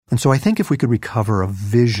And so I think if we could recover a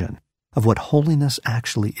vision of what holiness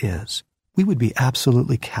actually is, we would be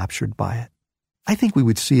absolutely captured by it. I think we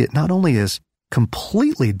would see it not only as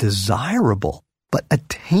completely desirable, but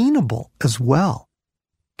attainable as well.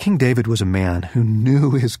 King David was a man who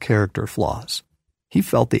knew his character flaws. He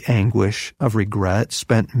felt the anguish of regret,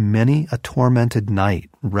 spent many a tormented night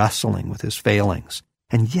wrestling with his failings.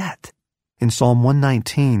 And yet, in Psalm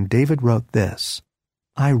 119, David wrote this,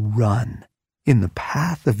 "I run in the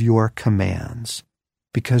path of your commands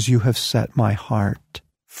because you have set my heart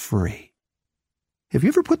free." Have you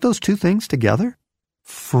ever put those two things together?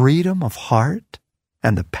 Freedom of heart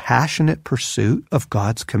and the passionate pursuit of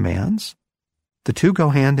God's commands? The two go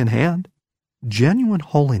hand in hand. Genuine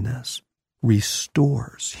holiness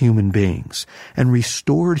restores human beings, and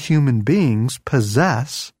restored human beings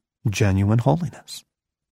possess genuine holiness.